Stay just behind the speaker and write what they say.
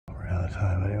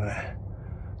time anyway.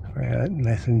 Bring it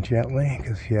nice and gently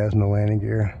because she has no landing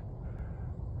gear.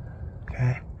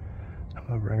 Okay. I'm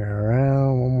gonna bring her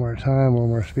around one more time, one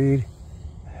more speed.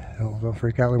 Don't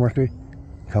freak out, one more speed.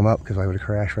 Come up because I would have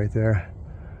crashed right there.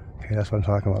 Okay, that's what I'm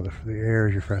talking about. The air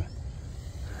is your friend.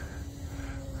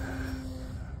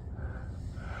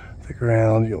 The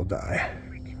ground, you'll die.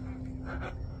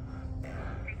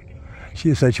 She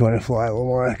just said she wanted to fly a little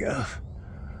more, I guess.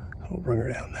 We'll bring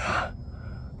her down now.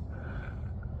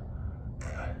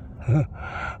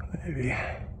 Maybe. Okay,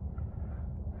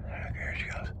 here she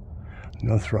comes.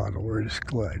 No throttle, we're just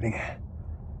gliding.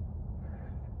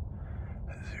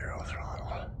 Zero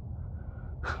throttle.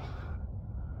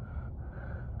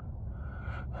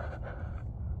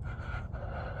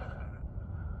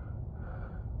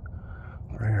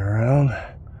 Bring her around.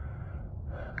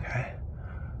 Okay.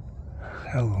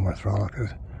 Got a little more throttle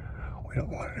because we don't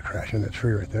want her to crash into the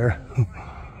tree right there.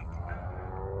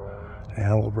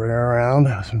 Now we'll bring her around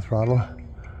with some throttle.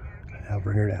 Now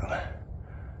bring her down.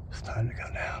 It's time to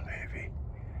come down, baby.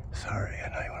 Sorry, I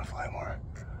know you want to fly more.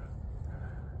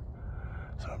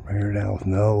 So I'm bringing her down with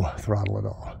no throttle at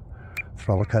all.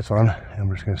 Throttle cuts on, and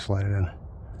we're just going to slide it in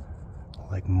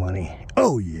like money.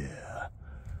 Oh yeah!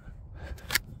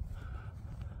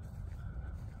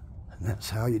 And that's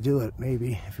how you do it,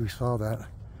 maybe, if you saw that.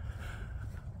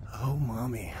 Oh,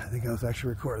 mommy. I think I was actually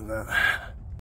recording that.